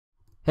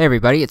Hey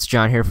everybody, it's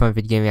John here from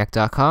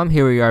VidGamiac.com.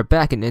 Here we are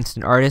back in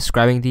Instant Artist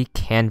grabbing the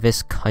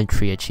Canvas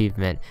Country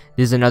achievement.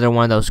 This is another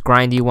one of those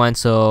grindy ones,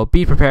 so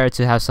be prepared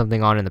to have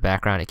something on in the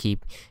background to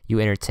keep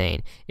you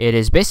entertained. It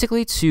is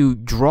basically to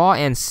draw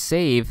and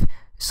save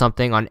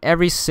something on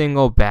every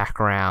single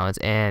background,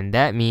 and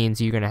that means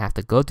you're going to have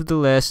to go through the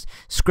list,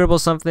 scribble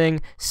something,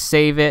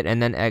 save it,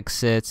 and then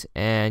exit,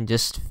 and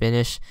just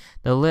finish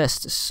the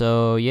list.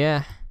 So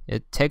yeah.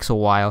 It takes a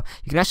while.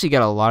 You can actually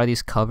get a lot of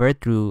these covered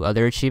through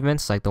other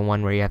achievements, like the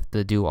one where you have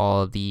to do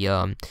all of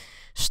the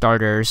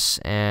starters,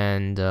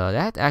 and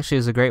that actually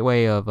is a great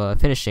way of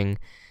finishing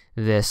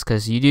this,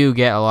 because you do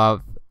get a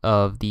lot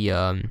of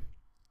the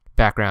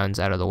backgrounds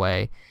out of the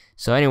way.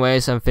 So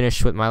anyways, I'm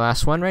finished with my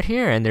last one right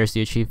here, and there's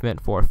the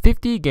achievement for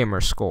 50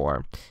 gamer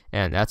score,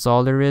 and that's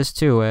all there is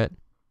to it.